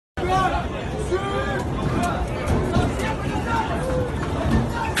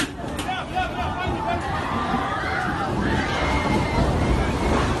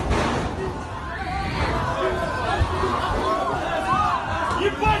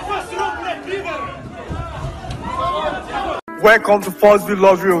Welcome to First View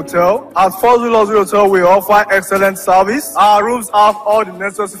Luxury Hotel. At First View Luxury Hotel, we offer excellent service. Our rooms have all the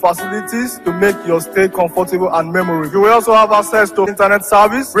necessary facilities to make your stay comfortable and memorable. You will also have access to internet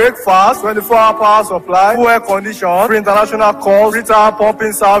service, breakfast, 24-hour power supply, full air condition, free international calls, free tire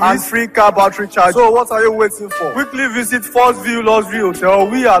pumping service, and free car battery charge. So what are you waiting for? Quickly visit First View Luxury Hotel.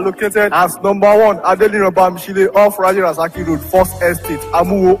 We are located at #1 Adelino Bamishile off Raji Rasaki Road, First Estate,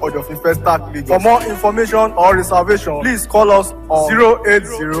 Amuwo, Odofin First Start Lagos. For more information or reservation, please call us on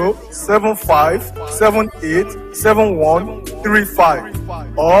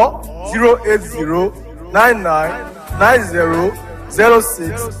 08075787135 or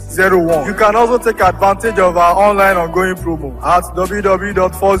 08099900601. You can also take advantage of our online ongoing promo at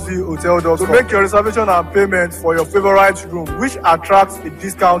www.firstviewhotel.com to make your reservation and payment for your favorite room, which attracts a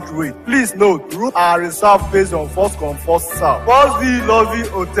discount rate. Please note, rooms are reserved based on first come, first serve. First View Luxury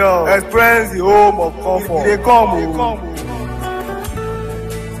Hotel. Experience the home of comfort. They come.